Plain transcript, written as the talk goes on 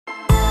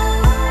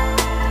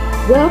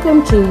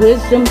Welcome to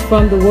Wisdom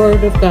from the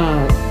Word of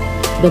God,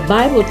 the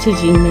Bible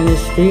teaching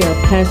ministry of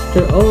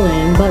Pastor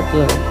Olan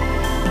Butler,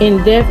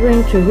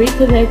 endeavoring to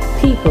reconnect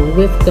people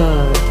with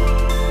God.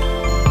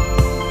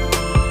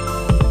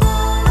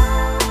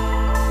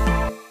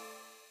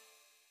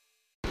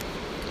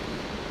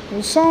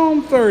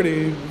 Psalm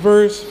 30,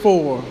 verse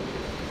 4.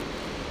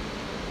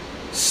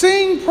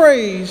 Sing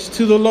praise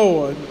to the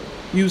Lord,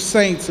 you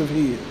saints of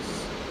his,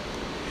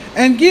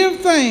 and give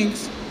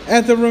thanks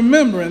at the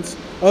remembrance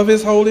of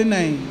his holy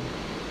name.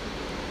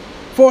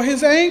 For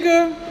his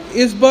anger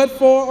is but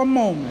for a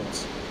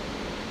moment,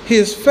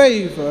 his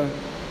favor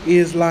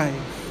is life.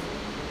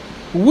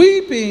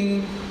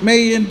 Weeping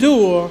may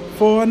endure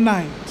for a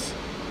night,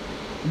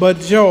 but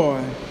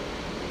joy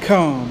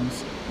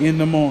comes in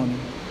the morning.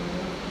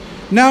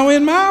 Now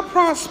in my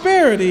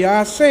prosperity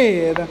I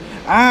said,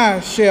 I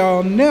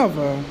shall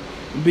never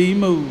be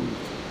moved.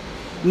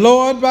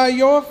 Lord, by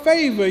your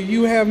favor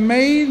you have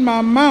made my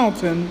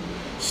mountain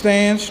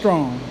stand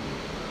strong.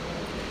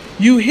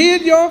 You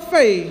hid your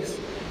face,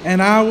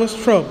 and I was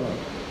troubled.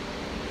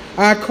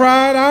 I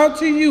cried out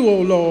to you,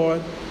 O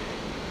Lord,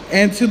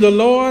 and to the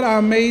Lord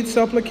I made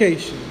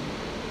supplication.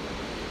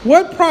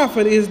 What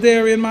profit is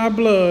there in my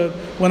blood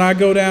when I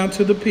go down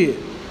to the pit?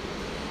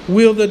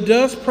 Will the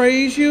dust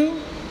praise you?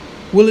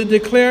 Will it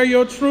declare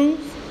your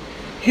truth?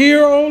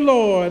 Hear, O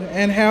Lord,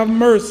 and have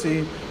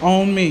mercy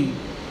on me.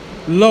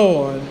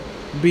 Lord,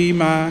 be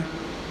my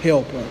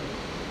helper.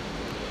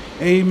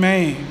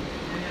 Amen.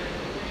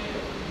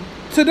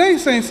 Today,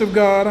 saints of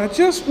God, I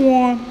just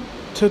want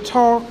to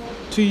talk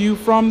to you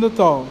from the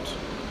thought,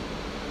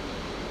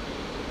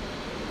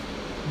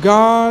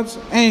 God's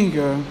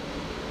anger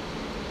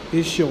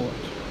is short.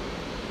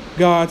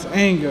 God's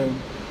anger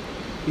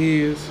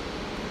is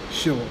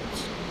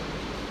short.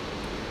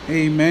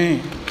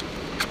 Amen.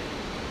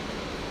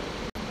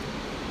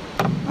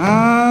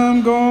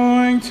 I'm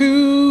going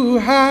to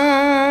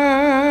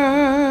hide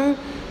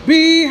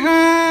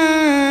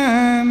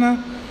behind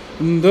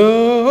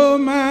the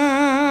mountain.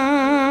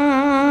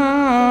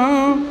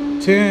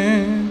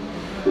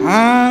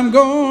 I'm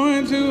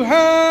going to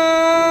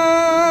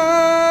hide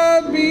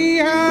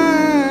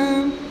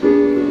behind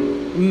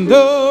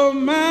the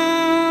mountain.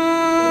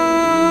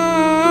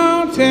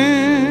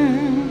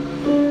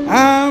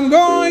 I'm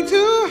going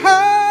to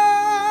hide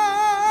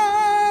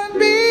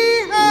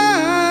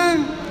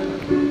behind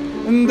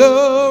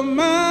the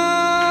mountain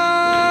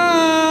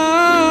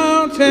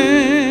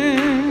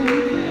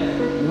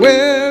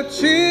where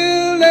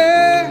chilly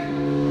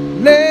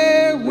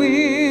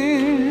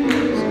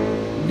winds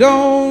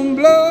don't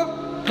blow.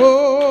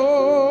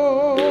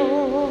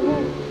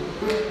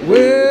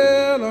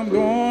 Well, I'm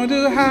going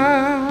to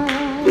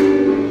hide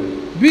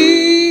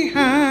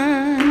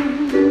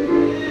behind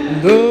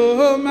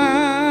the mountain.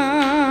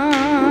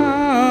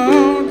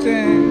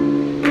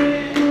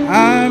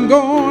 I'm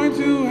going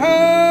to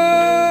hide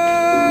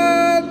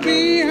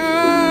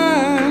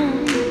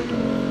behind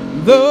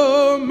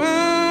the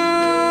mountain.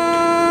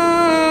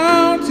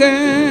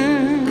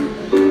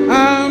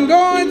 I'm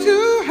going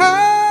to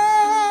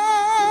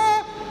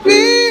hide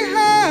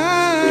behind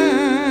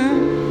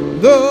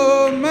the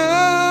mountain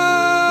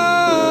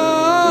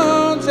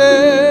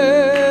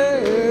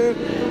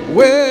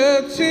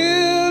where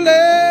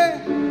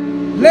chilly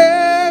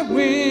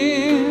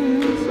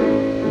winds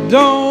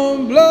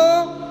don't blow.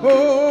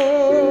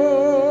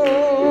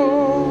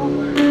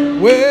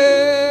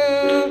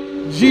 Well,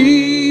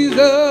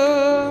 Jesus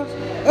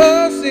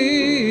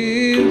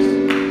is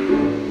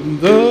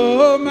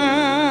the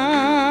mountain.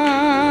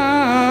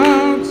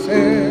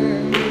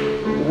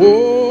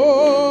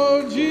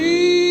 Oh,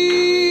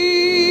 Jesus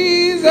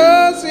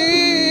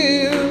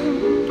is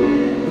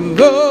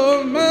the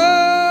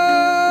mountain.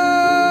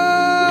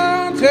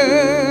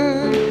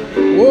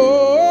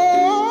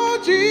 Oh,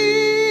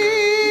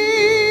 Jesus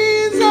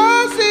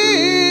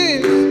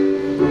is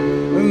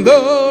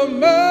the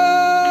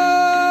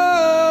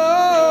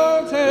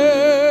mountain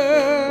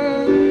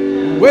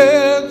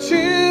where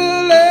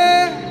chilly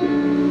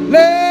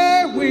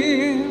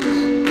winds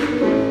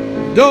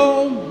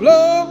don't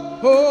blow.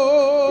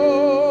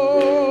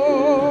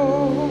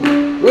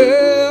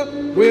 Well,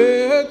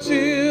 where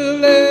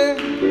chilly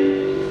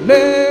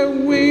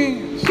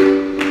winds,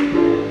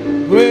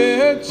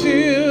 where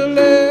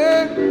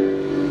chilly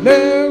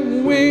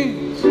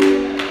winds,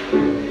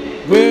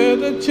 where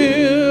the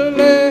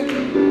chilly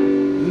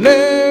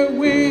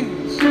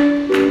winds,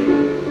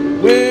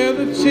 where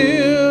the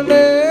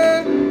chilly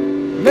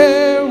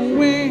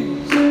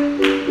winds,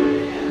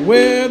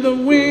 where the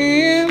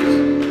winds,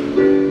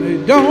 they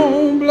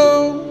don't blow,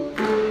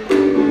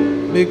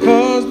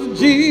 because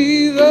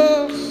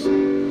Jesus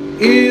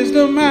is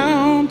the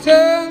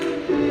mountain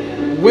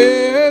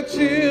where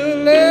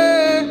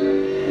chilly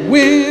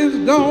winds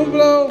don't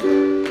blow,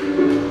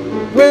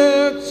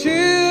 where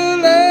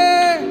chilly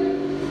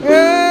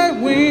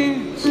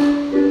winds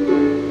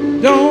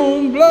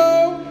don't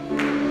blow,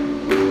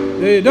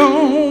 they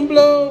don't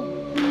blow.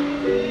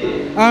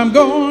 I'm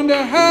going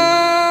to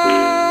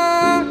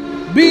hide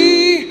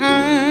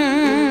behind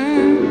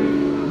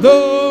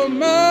the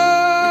mountain.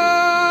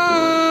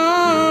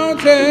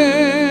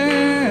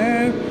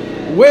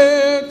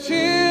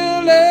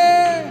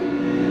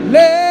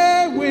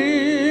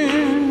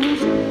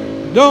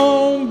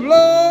 don't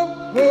blow.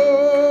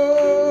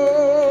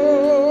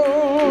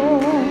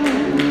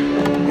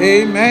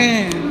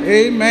 Amen.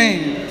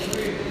 Amen.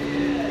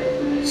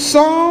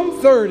 Psalm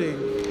 30.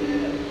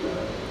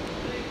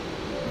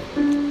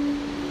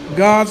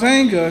 God's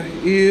anger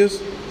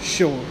is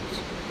short.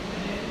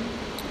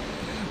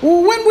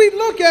 When we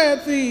look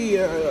at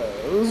the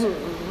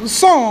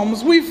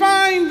Psalms, we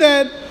find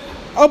that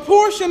a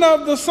portion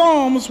of the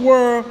Psalms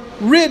were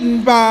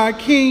written by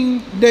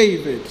King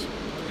David.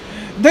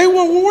 They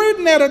were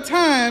written at a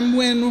time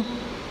when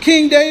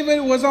King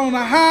David was on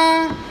a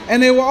high,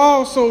 and they were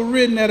also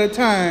written at a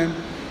time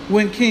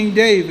when King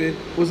David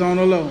was on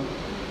a low.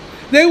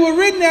 They were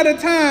written at a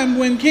time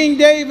when King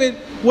David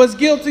was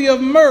guilty of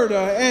murder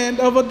and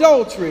of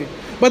adultery,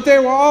 but they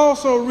were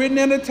also written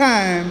at a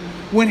time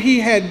when he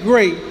had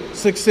great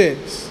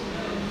success.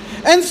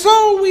 And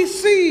so we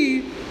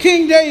see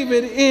King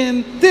David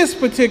in this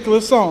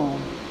particular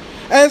psalm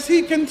as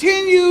he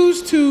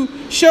continues to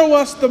show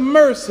us the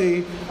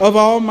mercy of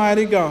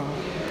Almighty God.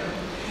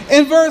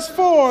 In verse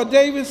 4,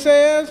 David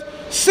says,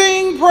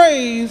 "Sing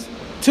praise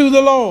to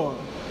the Lord,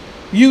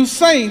 you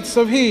saints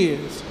of his,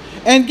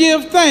 and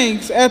give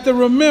thanks at the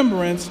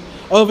remembrance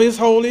of his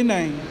holy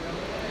name."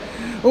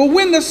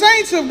 When the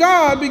saints of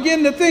God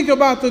begin to think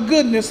about the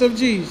goodness of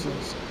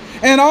Jesus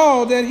and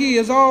all that he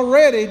has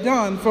already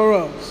done for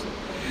us,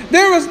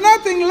 there is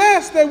nothing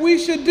less that we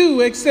should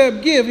do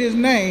except give his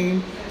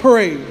name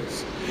praise.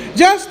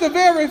 Just the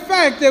very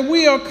fact that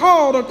we are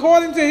called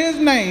according to his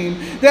name,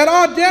 that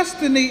our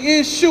destiny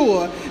is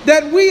sure,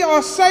 that we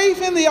are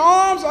safe in the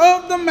arms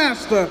of the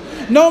Master,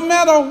 no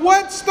matter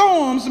what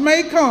storms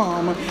may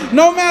come,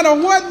 no matter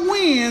what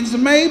winds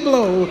may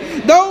blow,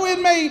 though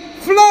it may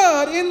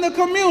flood in the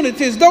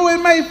communities, though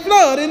it may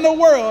flood in the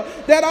world,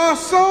 that our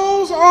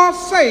souls are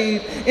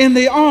safe in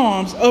the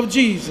arms of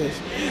Jesus.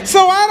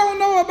 So I don't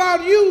know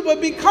about you,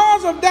 but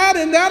because of that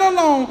and that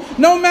alone,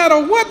 no matter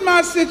what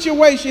my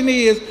situation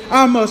is,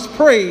 I must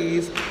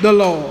praise the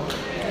Lord.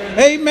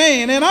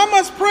 Amen. And I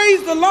must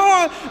praise the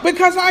Lord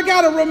because I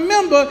got to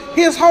remember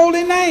his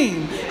holy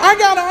name. I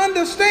got to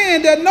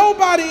understand that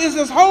nobody is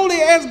as holy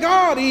as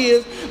God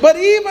is. But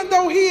even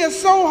though he is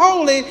so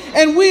holy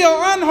and we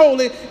are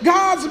unholy,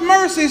 God's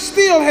mercy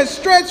still has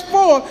stretched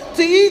forth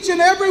to each and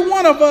every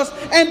one of us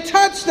and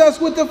touched us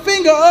with the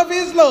finger of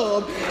his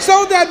love.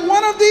 So that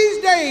one of these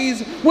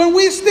days, when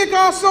we stick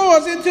our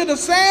swords into the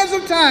sands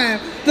of time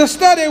to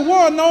study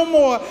war no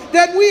more,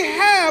 that we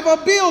have a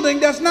building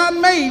that's not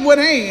made with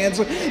hands,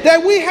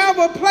 that we have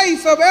a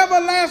place of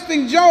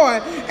everlasting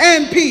joy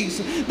and peace,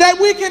 that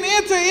we can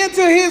enter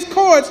into his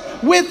courts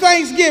with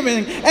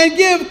thanksgiving and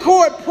give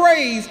court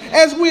praise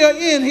as we are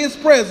in his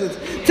presence.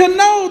 To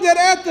know that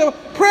at the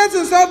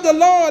presence of the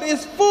Lord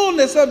is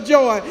fullness of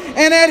joy,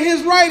 and at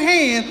his right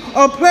hand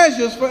are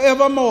pleasures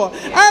forevermore.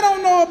 I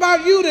don't know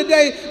about you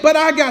today, but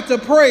I got to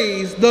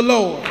praise the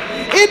Lord.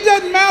 It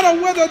doesn't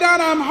matter whether or not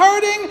I'm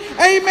hurting,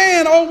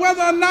 amen, or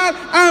whether or not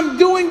I'm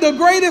doing the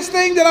greatest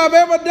thing that I've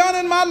ever done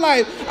in my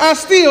life. I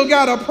still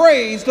got to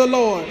praise the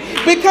Lord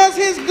because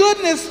his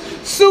goodness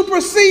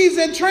supersedes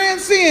and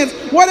transcends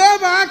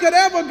whatever I could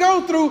ever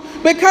go through,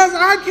 because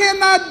I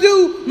cannot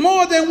do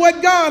more than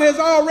what God has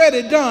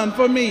already done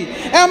for me.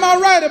 Am I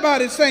right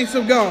about it, saints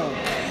of God?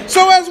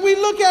 So as we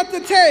look at the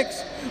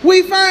text,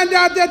 we find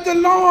out that the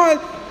Lord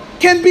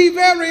can be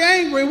very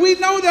angry. We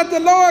know that the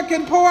Lord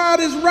can pour out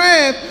his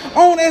wrath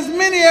on as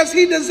many as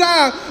he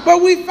desires,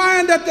 but we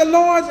find that the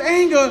Lord's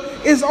anger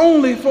is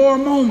only for a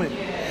moment.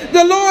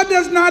 The Lord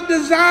does not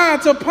desire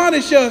to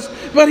punish us,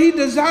 but he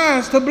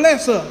desires to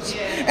bless us.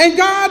 And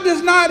God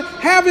does not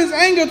have his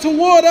anger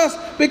toward us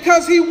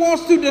because he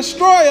wants to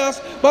destroy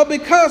us, but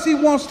because he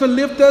wants to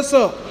lift us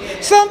up.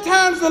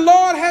 Sometimes the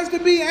Lord has to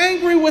be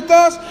angry with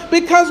us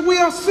because we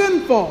are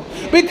sinful,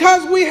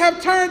 because we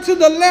have turned to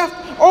the left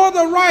or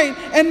the right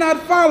and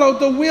not followed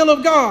the will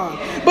of God.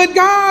 But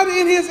God,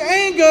 in his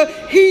anger,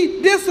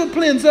 he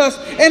disciplines us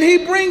and he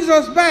brings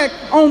us back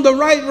on the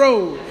right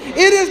road.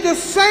 It is the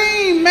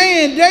same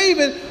man,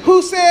 David,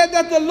 who said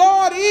that the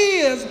Lord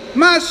is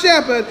my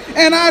shepherd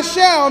and I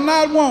shall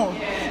not want.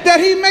 That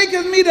he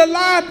maketh me to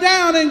lie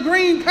down in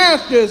green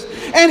pastures,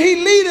 and he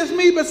leadeth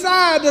me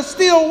beside the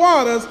still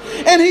waters,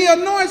 and he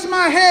anoints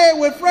my head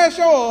with fresh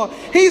oil.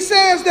 He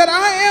says that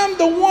I am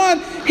the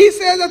one, he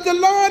says that the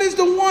Lord is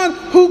the one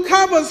who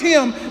covers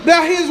him,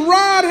 that his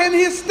rod and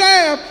his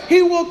staff,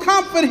 he will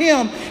comfort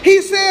him.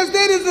 He says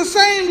that is the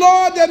same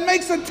Lord that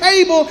makes a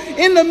table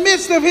in the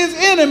midst of his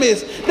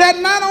enemies, that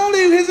not only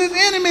is his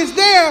enemies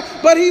there,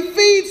 but he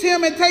feeds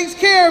him and takes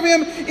care of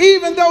him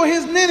even though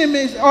his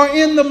enemies are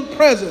in the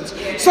presence.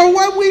 So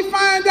what we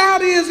find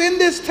out is in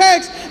this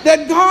text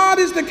that God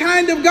is the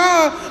kind of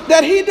God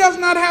that he does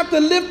not have to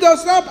lift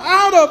us up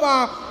out of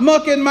our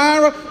muck and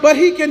mire, but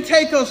he can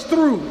take us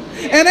through.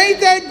 And ain't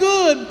that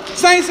good,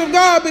 saints of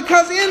God?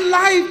 Because in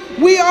life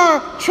we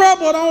are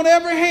troubled on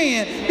every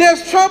hand.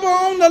 There's trouble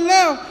on the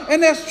left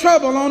and there's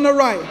trouble on the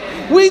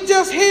right. We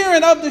just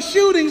hearing of the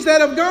shootings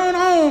that have gone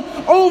on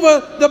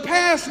over the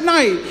past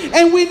night.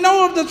 And we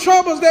know of the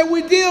troubles that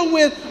we deal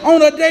with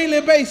on a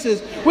daily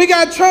basis. We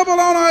got trouble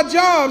on our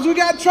jobs. We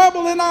got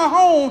trouble in our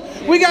home.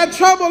 We got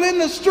trouble in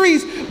the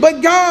streets.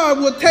 But God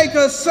will take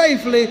us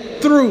safely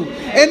through.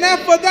 And that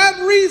for that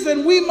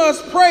reason, we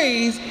must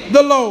praise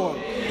the Lord.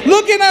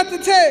 Looking at the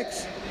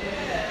text,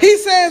 he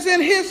says,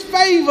 in his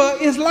favor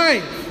is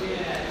life.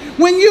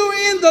 When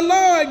you're in the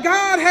Lord,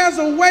 God has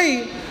a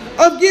way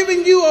of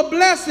giving you a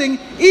blessing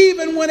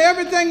even when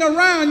everything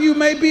around you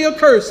may be a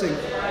cursing.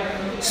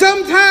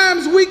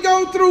 Sometimes we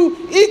go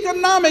through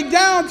economic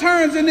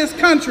downturns in this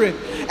country,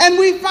 and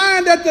we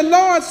find that the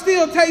Lord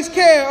still takes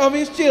care of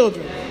his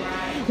children.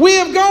 We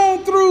have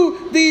gone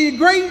through the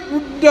great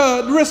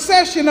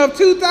recession of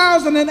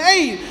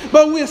 2008,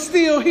 but we're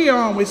still here,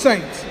 aren't we,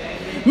 saints?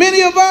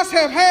 Many of us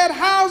have had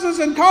houses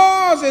and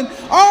cars and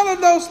all of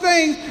those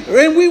things,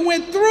 and we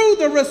went through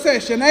the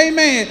recession,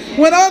 amen,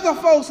 when other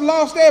folks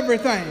lost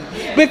everything,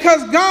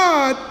 because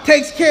God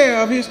takes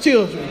care of his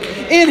children.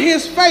 In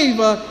his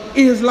favor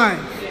is life.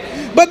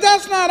 But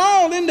that's not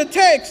all in the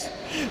text,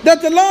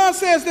 that the Lord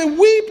says that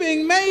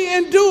weeping may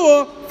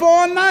endure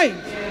for a night,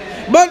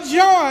 but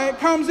joy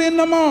comes in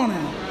the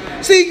morning.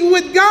 See,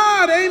 with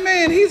God,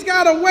 amen, he's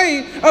got a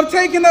way of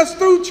taking us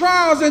through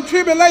trials and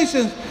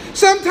tribulations.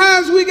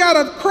 Sometimes we got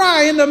to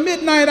cry in the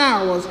midnight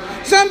hours.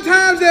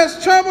 Sometimes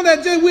there's trouble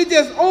that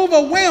just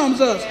overwhelms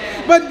us.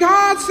 But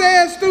God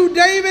says through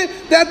David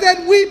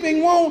that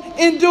weeping won't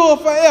endure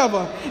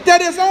forever,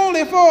 that it's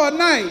only for a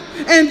night,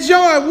 and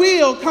joy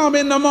will come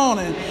in the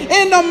morning.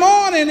 In the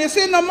morning, it's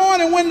in the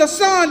morning when the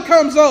sun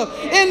comes up.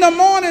 In the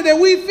morning that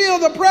we feel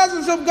the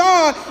presence of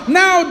God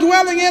now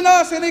dwelling in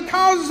us, and it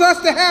causes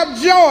us to have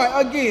joy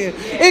again.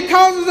 It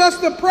causes us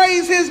to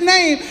praise his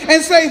name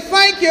and say,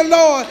 thank you,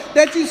 Lord,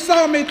 that you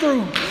saw me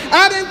through.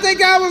 I didn't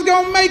think I was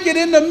going to make it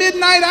in the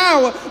midnight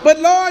hour, but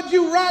Lord,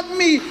 you rocked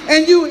me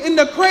and you in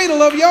the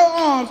cradle of your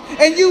arms,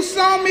 and you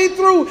saw me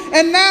through,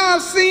 and now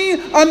I've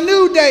seen a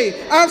new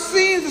day. I've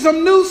seen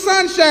some new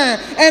sunshine,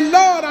 and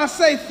Lord, I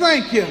say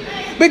thank you,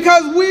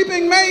 because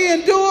weeping may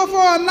endure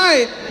for a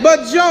night,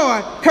 but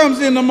joy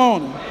comes in the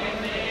morning.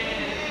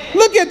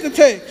 Look at the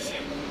text.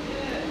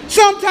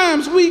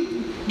 Sometimes we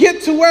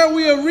get to where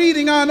we are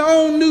reading our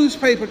own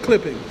newspaper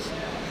clippings.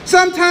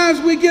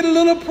 Sometimes we get a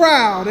little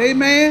proud,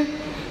 amen.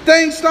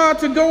 Things start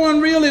to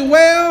going really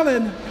well,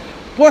 and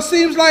what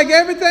seems like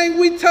everything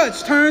we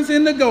touch turns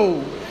into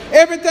gold.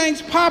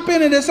 Everything's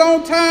popping and it's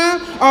on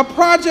time. Our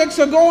projects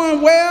are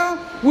going well.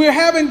 We're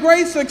having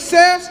great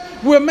success.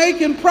 We're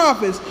making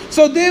profits.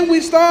 So then we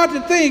start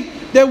to think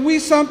that we're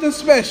something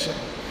special.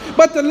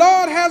 But the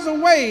Lord has a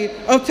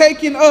way of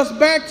taking us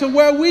back to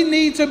where we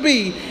need to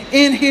be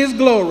in his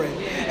glory.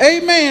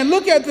 Amen.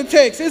 Look at the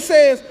text. It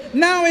says,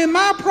 now in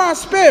my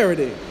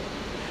prosperity,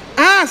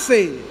 I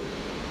said,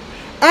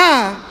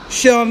 I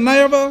shall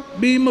never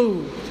be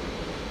moved.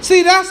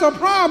 See, that's a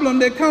problem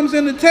that comes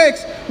in the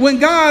text when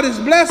God is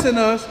blessing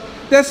us,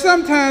 that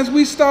sometimes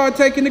we start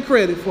taking the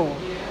credit for.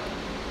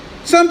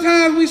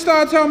 Sometimes we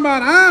start talking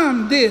about,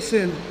 I'm this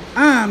and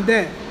I'm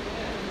that.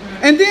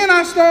 And then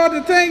I start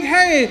to think,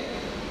 hey,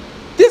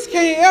 this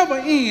can't ever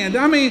end.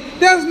 I mean,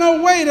 there's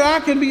no way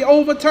that I can be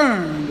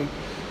overturned,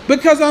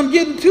 because I'm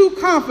getting too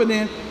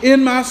confident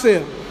in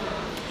myself.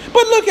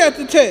 But look at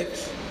the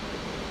text.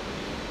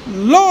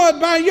 Lord,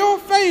 by your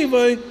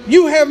favor,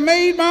 you have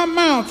made my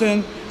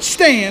mountain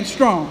stand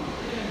strong.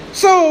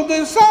 So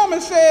the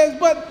psalmist says,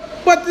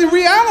 but the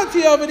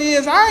reality of it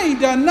is, I ain't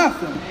done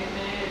nothing.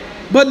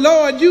 But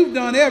Lord, you've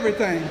done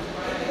everything.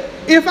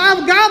 If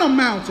I've got a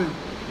mountain,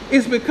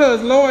 it's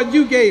because, Lord,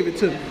 you gave it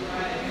to me.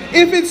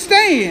 If it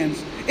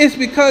stands, it's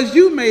because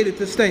you made it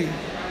to stand.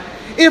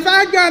 If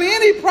I got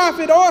any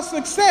profit or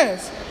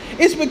success,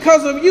 it's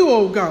because of you,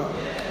 oh God.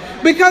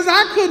 Because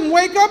I couldn't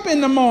wake up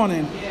in the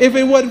morning if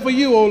it wasn't for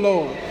you, oh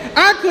Lord.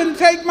 I couldn't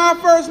take my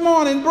first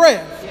morning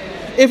breath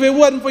if it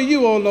wasn't for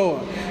you, oh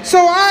Lord. So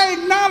I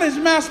acknowledge,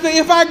 Master,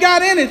 if I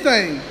got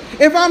anything,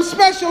 if I'm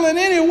special in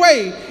any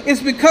way,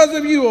 it's because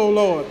of you, oh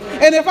Lord.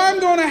 And if I'm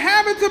going to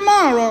have it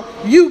tomorrow,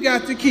 you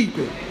got to keep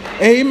it.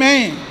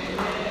 Amen.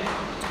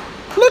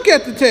 Look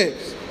at the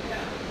text.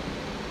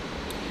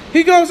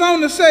 He goes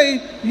on to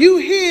say, you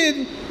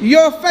hid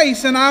your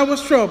face and I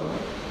was troubled.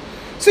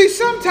 See,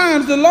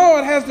 sometimes the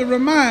Lord has to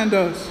remind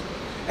us,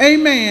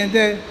 amen,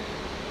 that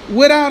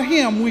without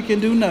him we can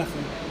do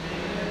nothing.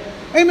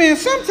 Amen.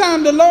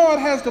 Sometimes the Lord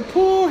has to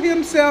pull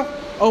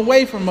himself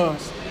away from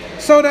us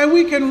so that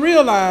we can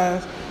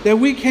realize that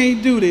we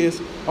can't do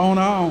this on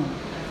our own.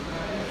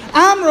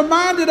 I'm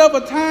reminded of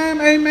a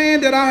time,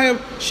 amen, that I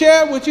have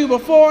shared with you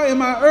before in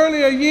my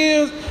earlier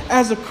years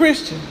as a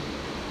Christian,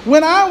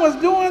 when I was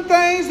doing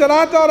things that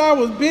I thought I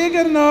was big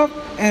enough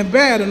and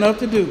bad enough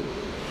to do.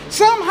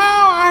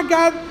 Somehow I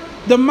got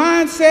the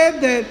mindset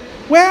that,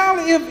 well,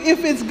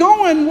 if it's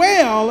going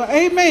well,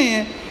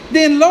 amen,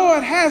 then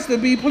Lord has to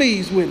be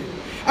pleased with it.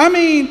 I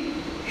mean,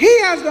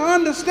 he has to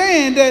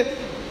understand that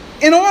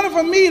in order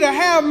for me to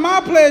have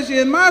my pleasure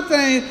in my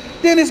thing,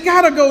 then it's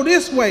got to go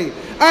this way.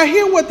 I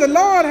hear what the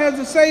Lord has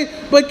to say,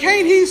 but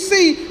can't he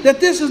see that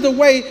this is the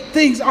way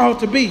things ought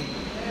to be?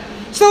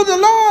 So the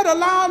Lord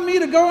allowed me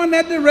to go in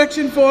that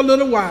direction for a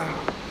little while.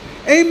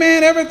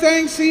 Amen.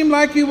 Everything seemed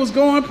like it was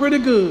going pretty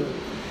good.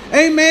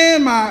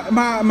 Amen.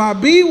 My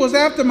B was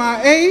after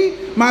my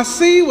A. My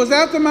C was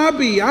after my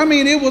B. I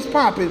mean, it was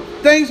popping.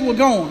 Things were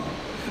going.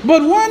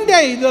 But one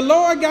day, the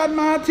Lord got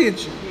my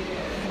attention.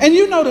 And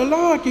you know the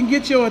Lord can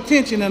get your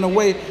attention in a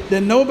way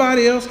that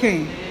nobody else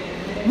can.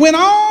 When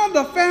all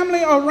the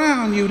family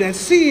around you that's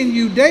seeing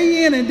you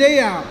day in and day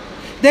out,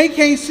 they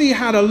can't see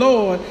how the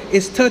Lord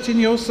is touching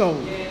your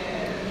soul.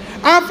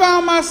 I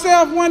found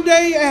myself one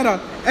day at a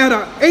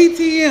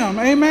ATM,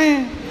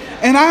 amen.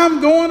 And I'm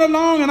going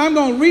along and I'm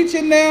going to reach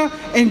in there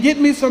and get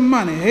me some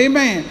money.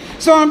 Amen.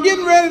 So I'm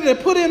getting ready to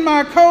put in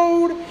my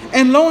code,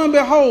 and lo and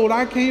behold,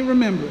 I can't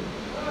remember it.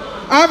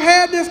 I've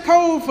had this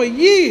code for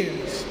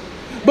years,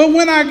 but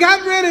when I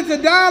got ready to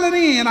dial it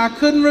in, I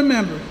couldn't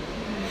remember it.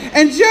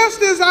 And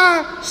just as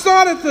I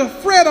started to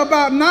fret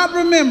about not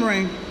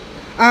remembering,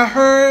 I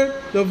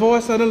heard the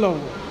voice of the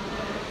Lord.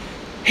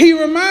 He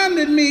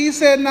reminded me, he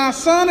said, now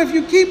son, if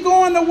you keep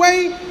going the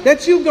way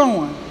that you're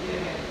going,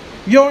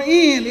 your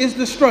end is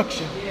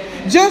destruction.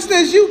 Just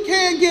as you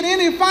can't get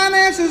any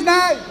finances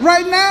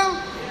right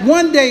now,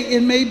 one day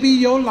it may be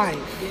your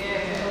life.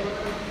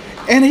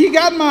 And he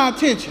got my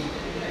attention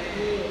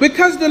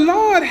because the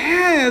Lord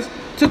has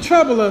to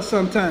trouble us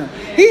sometimes.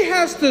 He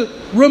has to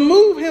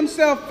remove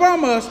himself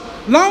from us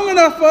long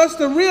enough for us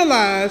to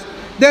realize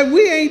that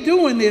we ain't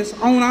doing this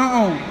on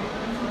our own.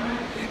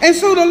 And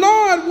so the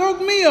Lord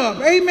woke me up,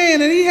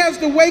 amen, and he has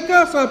to wake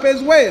us up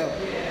as well.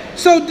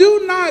 So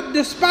do not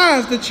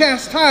despise the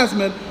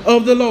chastisement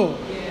of the Lord.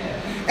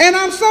 And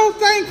I'm so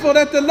thankful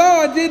that the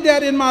Lord did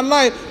that in my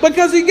life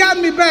because he got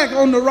me back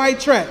on the right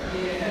track.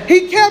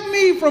 He kept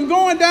me from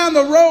going down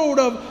the road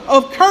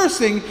of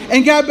cursing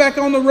and got back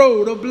on the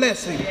road of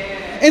blessing.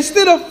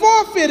 Instead of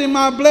forfeiting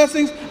my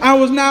blessings, I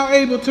was now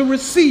able to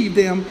receive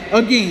them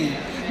again.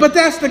 But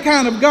that's the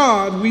kind of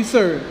God we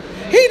serve.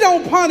 He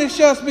don't punish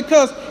us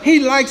because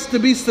he likes to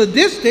be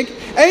sadistic.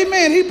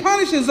 Amen. He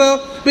punishes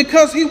us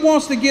because he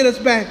wants to get us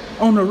back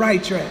on the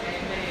right track.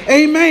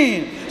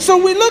 Amen.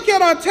 So we look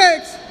at our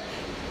text,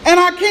 and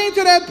I came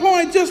to that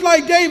point just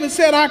like David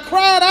said, I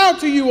cried out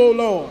to you, O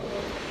Lord.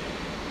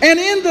 And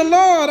in the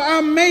Lord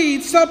I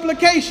made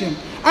supplication.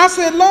 I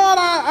said, Lord,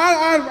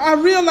 I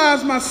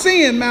realize my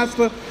sin,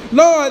 Master.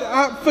 Lord,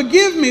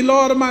 forgive me,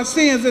 Lord, of my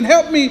sins and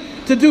help me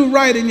to do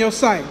right in your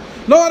sight.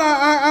 Lord,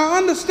 I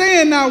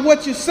understand now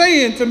what you're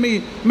saying to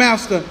me,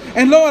 Master.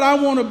 And Lord,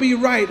 I want to be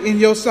right in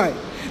your sight.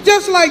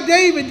 Just like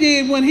David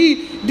did when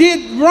he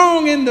did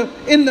wrong in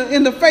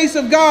the face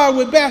of God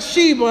with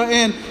Bathsheba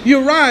and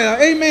Uriah.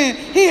 Amen.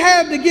 He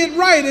had to get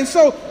right. And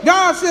so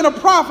God sent a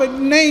prophet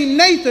named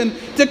Nathan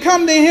to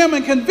come to him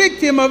and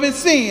convict him of his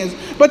sins.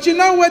 But you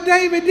know what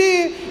David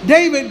did?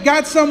 David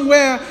got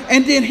somewhere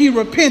and then he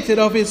repented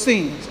of his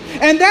sins.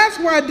 And that's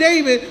why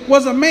David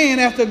was a man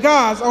after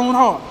God's own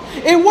heart.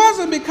 It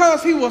wasn't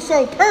because he was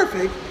so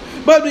perfect,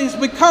 but it's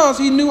because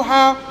he knew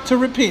how to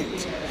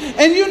repent.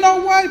 And you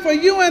know what? For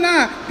you and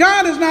I,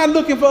 God is not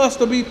looking for us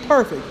to be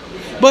perfect,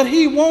 but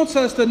he wants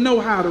us to know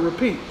how to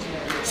repent.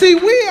 See,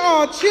 we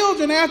are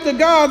children after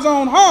God's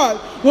own heart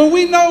when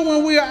we know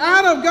when we are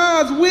out of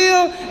God's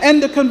will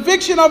and the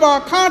conviction of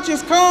our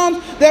conscience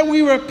comes that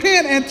we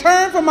repent and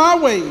turn from our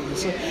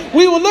ways.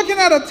 We were looking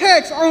at a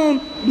text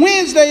on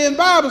Wednesday in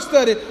Bible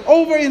study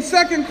over in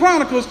 2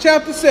 Chronicles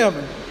chapter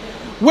 7,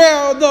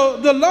 where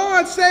the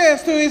Lord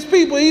says to his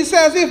people, he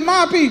says, if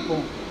my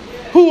people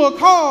who are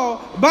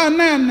called by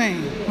my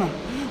name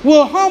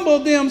will humble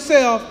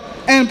themselves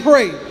and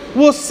pray,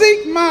 will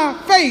seek my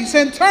face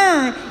and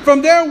turn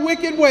from their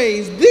wicked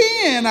ways,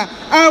 then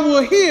I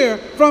will hear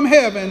from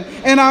heaven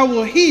and I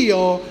will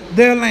heal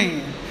their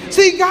land.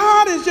 See,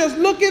 God is just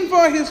looking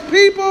for his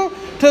people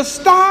to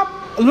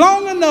stop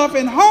long enough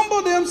and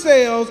humble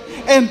themselves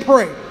and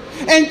pray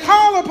and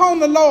call upon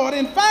the Lord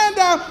and find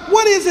out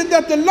what is it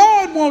that the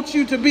Lord wants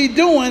you to be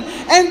doing,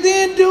 and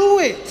then do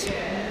it.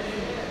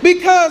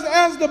 Because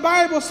as the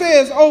Bible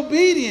says,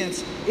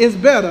 obedience is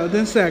better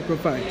than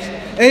sacrifice.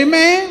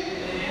 Amen.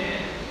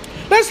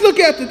 Let's look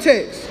at the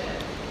text.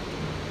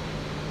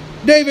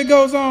 David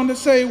goes on to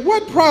say,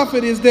 what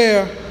profit is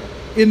there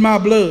in my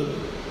blood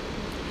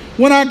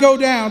when I go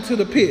down to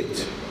the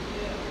pit?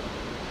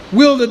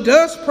 Will the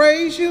dust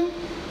praise you?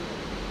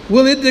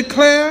 Will it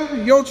declare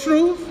your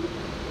truth?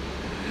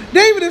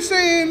 David is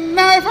saying,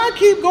 now if I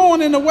keep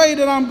going in the way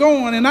that I'm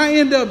going and I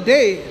end up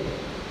dead,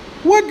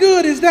 what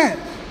good is that?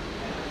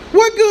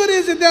 What good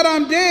is it that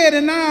I'm dead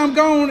and now I'm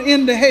going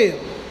into hell?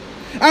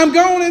 I'm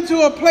going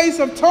into a place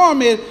of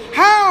torment.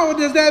 How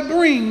does that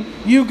bring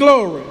you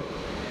glory?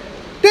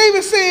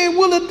 David said,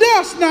 will the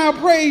dust now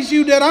praise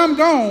you that I'm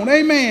gone?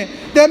 Amen.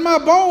 That my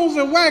bones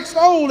are waxed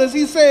old, as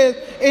he says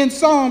in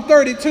Psalm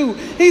 32.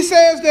 He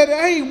says that,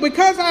 hey,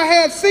 because I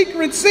had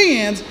secret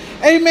sins,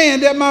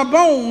 amen, that my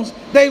bones,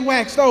 they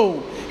waxed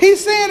old.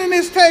 He's saying in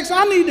this text,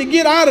 I need to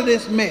get out of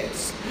this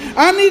mess.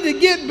 I need to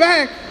get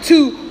back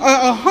to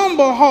a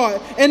humble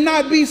heart and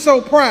not be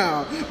so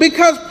proud,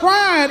 because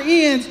pride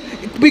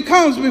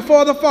becomes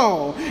before the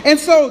fall. And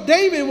so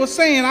David was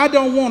saying, I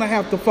don't want to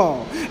have to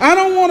fall. I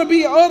don't want to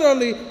be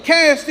utterly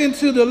cast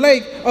into the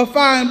lake of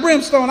fire and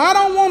brimstone. I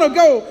don't want to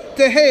go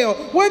to hell.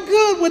 What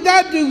good would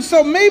that do?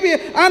 So maybe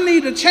I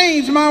need to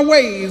change my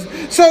ways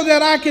so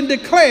that I can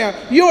declare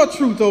your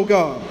truth, O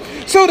God.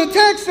 So the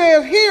text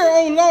says, hear,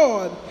 O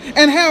Lord,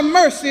 and have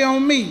mercy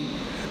on me.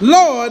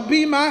 Lord,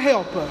 be my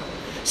helper.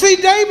 See,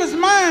 David's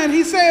mind,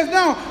 he says,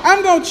 no,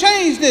 I'm going to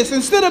change this.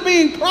 Instead of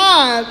being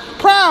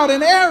proud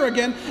and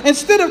arrogant,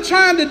 instead of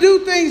trying to do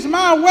things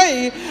my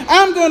way,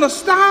 I'm going to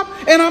stop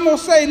and I'm going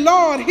to say,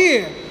 Lord,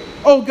 hear,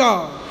 oh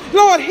God.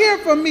 Lord, hear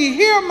from me.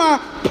 Hear my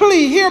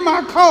plea. Hear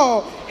my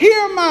call.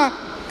 Hear my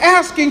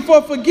asking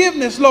for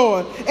forgiveness,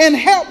 Lord, and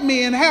help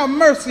me and have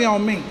mercy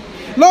on me.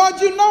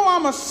 Lord, you know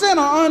I'm a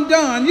sinner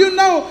undone. You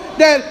know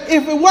that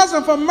if it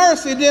wasn't for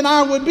mercy, then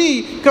I would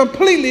be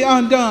completely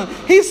undone.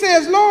 He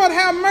says, Lord,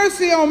 have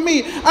mercy on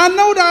me. I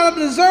know that I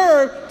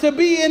deserve to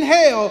be in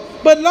hell,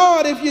 but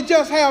Lord, if you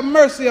just have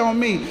mercy on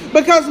me.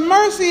 Because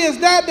mercy is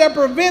that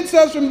prevents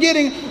us from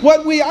getting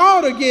what we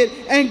ought to get,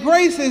 and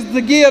grace is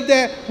to give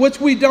that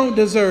which we don't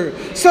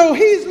deserve. So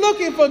he's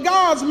looking for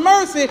God's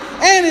mercy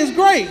and his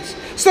grace,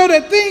 so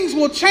that things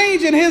will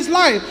change in his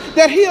life,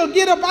 that he'll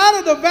get up out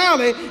of the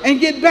valley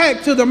and get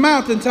back to the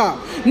mountaintop.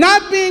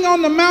 Not being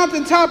on the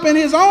mountaintop in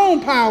his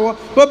own power,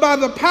 but by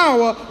the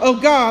power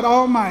of God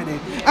Almighty.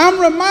 I'm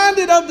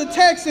reminded of the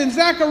text in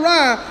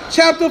Zechariah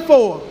chapter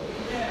 4.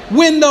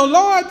 When the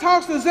Lord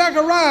talks to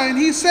Zechariah, and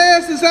he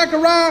says to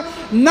Zechariah,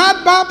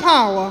 not by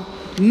power,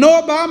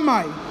 nor by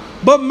might,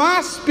 but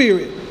my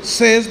spirit,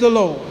 says the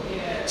Lord.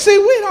 See,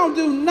 we don't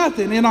do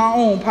nothing in our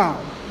own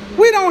power.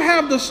 We don't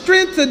have the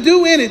strength to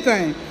do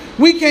anything.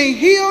 We can't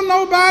heal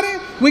nobody.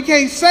 We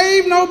can't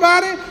save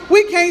nobody.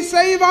 We can't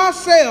save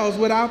ourselves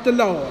without the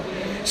Lord.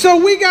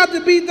 So we got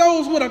to be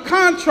those with a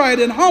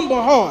contrite and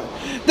humble heart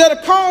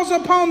that calls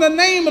upon the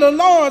name of the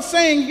Lord,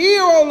 saying,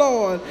 hear, O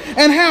Lord,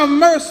 and have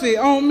mercy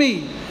on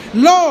me.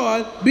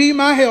 Lord, be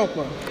my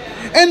helper.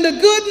 And the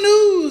good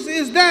news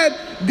is that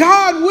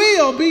God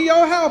will be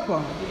your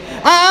helper.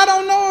 I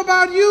don't know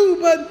about you,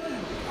 but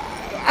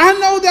I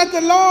know that the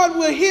Lord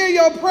will hear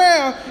your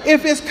prayer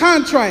if it's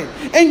contrite.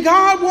 And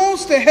God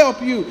wants to help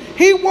you.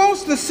 He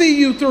wants to see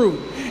you through.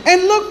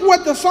 And look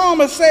what the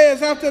psalmist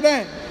says after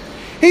that.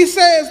 He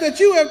says that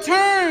you have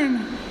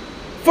turned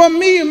for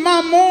me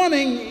my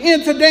mourning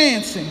into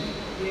dancing.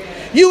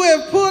 You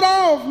have put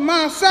off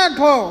my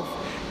sackcloth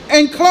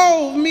and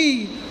clothed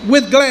me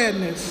with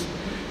gladness,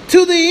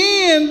 to the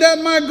end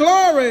that my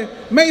glory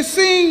may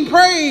sing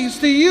praise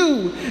to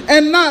you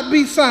and not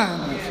be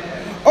silent.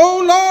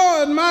 O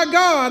Lord, my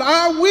God,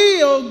 I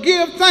will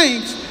give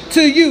thanks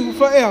to you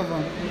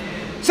forever.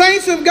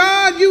 Saints of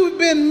God, you've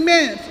been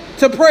meant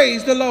to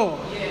praise the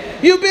Lord.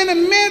 You've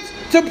been meant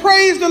to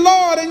praise the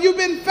Lord, and you've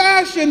been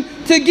fashioned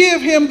to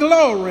give him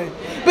glory.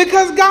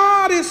 Because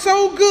God is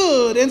so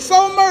good and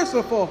so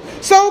merciful,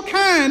 so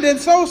kind and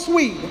so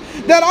sweet,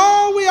 that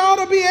all we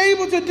ought to be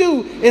able to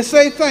do is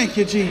say, thank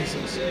you,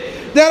 Jesus.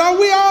 That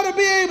we ought to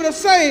be able to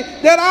say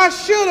that I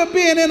should have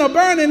been in a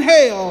burning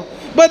hell,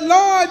 but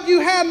Lord, you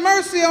had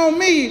mercy on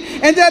me,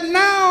 and that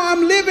now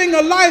I'm living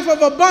a life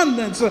of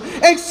abundance,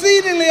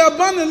 exceedingly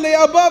abundantly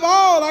above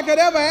all I could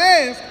ever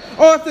ask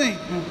or think.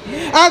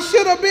 I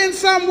should have been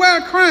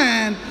somewhere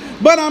crying,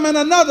 but I'm in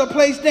another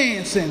place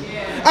dancing.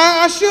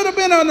 I should have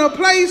been in a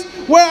place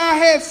where I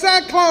had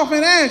sackcloth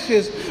and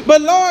ashes,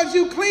 but Lord,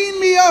 you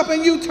cleaned me up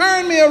and you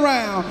turned me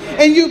around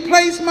and you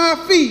placed my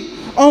feet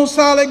on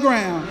solid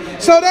ground.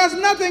 So there's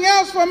nothing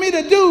else for me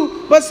to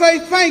do but say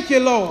thank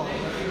you, Lord.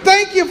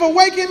 Thank you for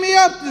waking me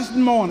up this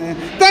morning.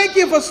 Thank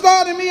you for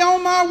starting me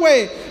on my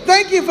way.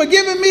 Thank you for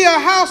giving me a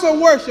house of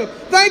worship.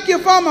 Thank you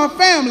for my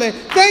family.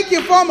 Thank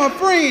you for my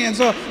friends.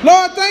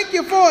 Lord, thank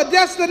you for a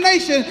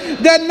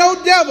destination that no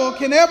devil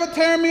can ever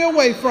tear me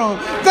away from.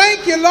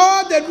 Thank you,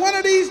 Lord, that one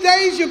of these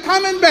days you're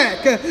coming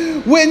back.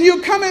 When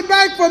you're coming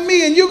back for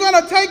me, and you're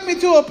going to take me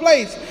to a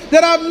place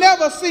that I've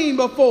never seen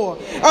before.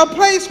 A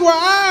place where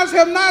eyes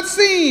have not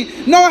seen,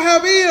 nor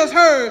have ears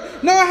heard,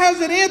 nor has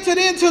it entered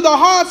into the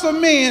hearts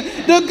of men,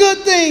 the good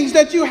things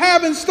that you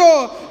have in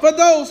store for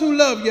those who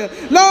love you.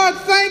 Lord,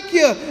 thank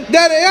you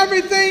that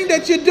everything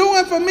that you're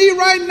doing for me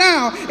right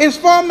now is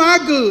for my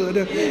good.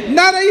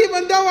 Not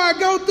even though I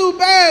go through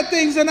bad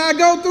things and I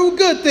go through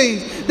good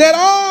things, that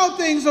all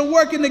things are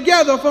working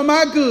together for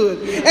my good.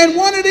 And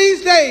one of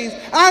these days,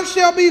 I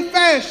shall be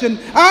fashioned,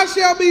 I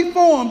shall be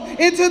formed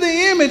into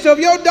the image of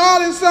your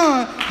darling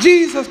Son,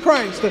 Jesus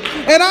Christ.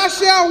 And I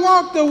shall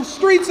walk the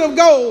streets of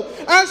gold.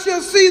 I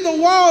shall see the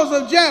walls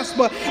of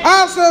jasper.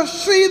 I shall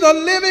see the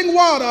living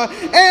water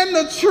and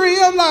the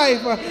tree of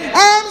life.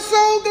 I'm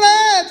so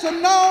glad to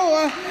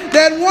know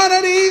that one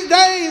of these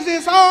days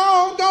it's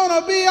all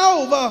gonna be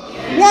over.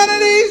 One of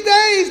these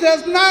days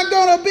there's not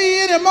gonna be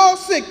any more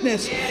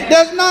sickness.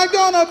 There's not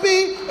gonna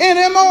be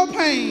any more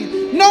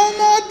pain. No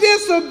more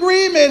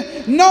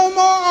disagreement. No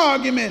more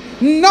argument.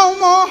 No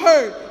more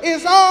hurt.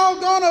 it's all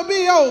gonna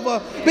be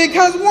over.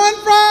 Because one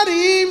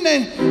Friday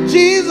evening,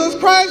 Jesus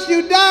Christ,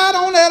 you died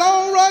on that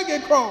old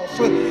rugged cross.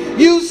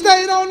 You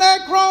stayed on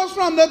that cross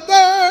from the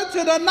 3rd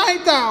to the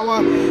 9th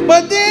hour.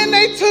 But then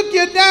they took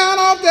you down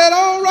off that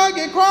old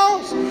rugged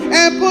cross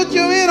and put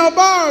you in a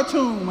bar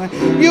tomb.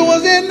 You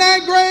was in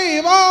that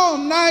grave all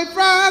night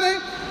Friday.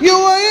 You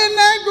were in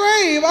that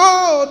grave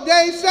all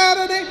day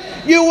Saturday.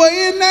 You were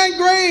in that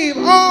grave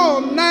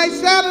all night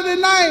Saturday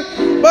night.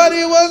 But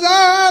it was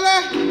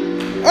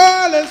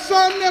early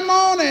Sunday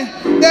morning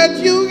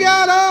that you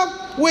got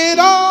up with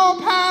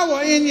all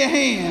power in your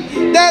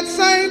hand. That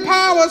same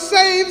power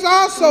saves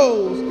our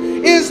souls.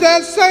 It's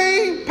that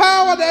same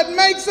power that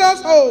makes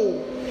us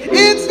whole.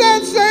 It's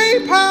that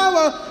same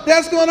power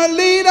that's going to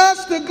lead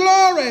us to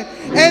glory.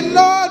 And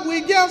Lord,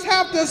 we just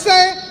have to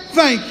say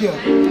thank you.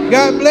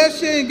 God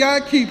bless you and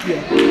God keep you.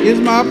 Is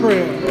my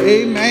prayer.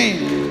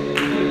 Amen.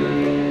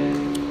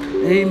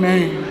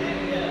 Amen.